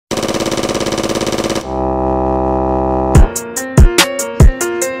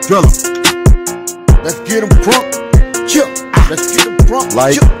Drill 'em. Let's get 'em crunk. Chill. Let's get 'em crunk.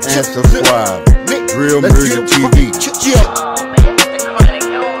 Like and subscribe. Drill Music TV.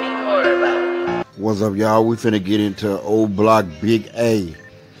 What's up, y'all? We finna get into Oblock Big A.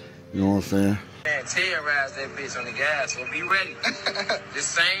 You know what I'm saying? Man, terrorize that bitch on the gas, so be ready. This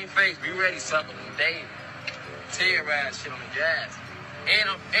same face, be ready, sucker. Dave. Terrorize shit on the gas. And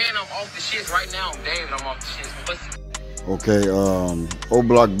I'm off the shits right now. I'm David, I'm off the shits. Pussy. Okay,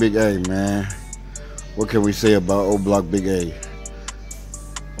 Oblock Big A, man. What can we say about Oblock Big A?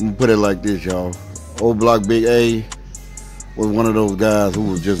 I'm gonna put it like this, y'all. Oblock Big A was one of those guys who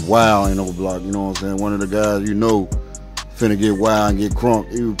was just wild in Oblock, you know what I'm saying? One of the guys you know finna get wild and get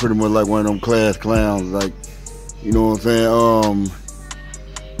crunk. He was pretty much like one of them class clowns, like, you know what I'm saying?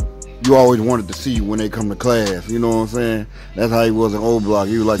 You always wanted to see when they come to class, you know what I'm saying? That's how he was in Oblock.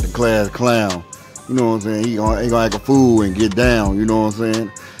 He was like the class clown. You know what I'm saying? He gonna act a fool and get down, you know what I'm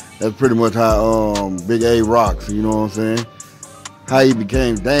saying? That's pretty much how Big A rocks, you know what I'm saying? How he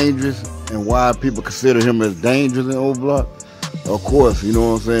became dangerous and why people consider him as dangerous in Oblock. Of course, you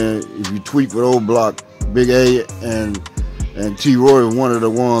know what I'm saying? If you tweak with Oblock, Big A and T-Roy was one of the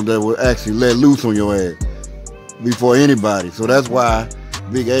ones that would actually let loose on your ass before anybody. So that's why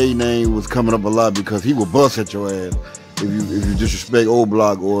Big A name was coming up a lot, because he would bust at your ass if you disrespect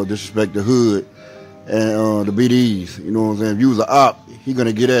Oblock or disrespect the hood and the BDs. You know what I'm saying? If you was an op, he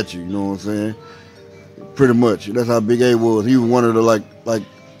gonna get at you. You know what I'm saying? Pretty much. That's how Big A was. He was one of the like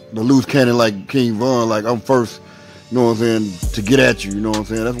the loose cannon, like King Von. Like, I'm first. You know what I'm saying? To get at you. You know what I'm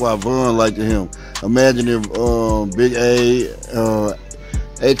saying? That's why Von liked him. Imagine if Big A,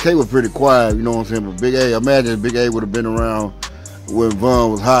 HK was pretty quiet. You know what I'm saying? But Big A, imagine if Big A would have been around when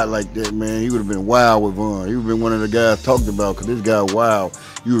Von was hot like that, man. He would have been wild with Von. He would have been one of the guys talked about, because this guy wild.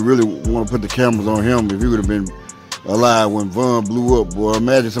 You would really want to put the cameras on him if he would have been alive when Von blew up, boy.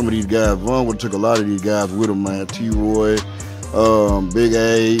 Imagine some of these guys. Von would have took a lot of these guys with him, man. T-Roy, Big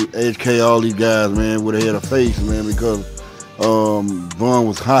A, HK, all these guys, man, would have had a face, man, because Von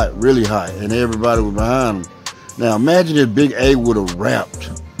was hot, really hot, and everybody was behind him. Now, imagine if Big A would have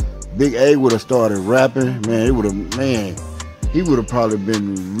rapped. Big A would have started rapping, man. He would have probably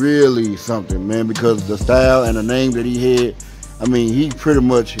been really something, man, because the style and the name that he had. I mean, he pretty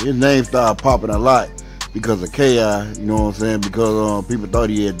much, his name started popping a lot because of KI, you know what I'm saying? Because people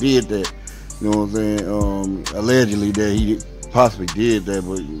thought he had did that, you know what I'm saying? Allegedly that he possibly did that,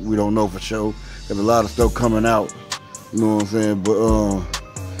 but we don't know for sure. There's a lot of stuff coming out, you know what I'm saying? But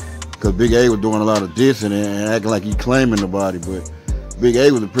because Big A was doing a lot of dissing and acting like he claiming nobody, but Big A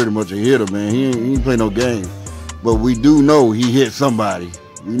was pretty much a hitter, man. He ain't play no games. But we do know he hit somebody.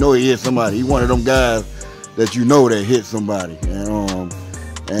 We know he hit somebody. He one of them guys that you know that hit somebody.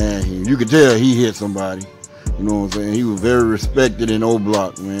 And you could tell he hit somebody. You know what I'm saying? He was very respected in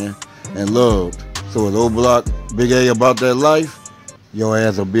Oblock, man, and loved. So is Oblock Big A about that life? Your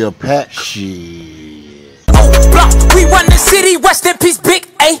ass will be a pack. Shit. Oblock, we run the city. Rest in peace, Big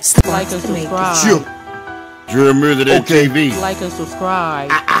A. Like and subscribe. Chill. Drill Music and TV. Like and subscribe.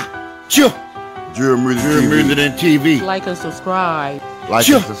 Chill. Drill Music and TV. Like and subscribe. Like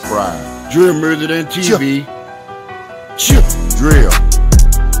and subscribe. Drill Music and TV. Chill. Drill.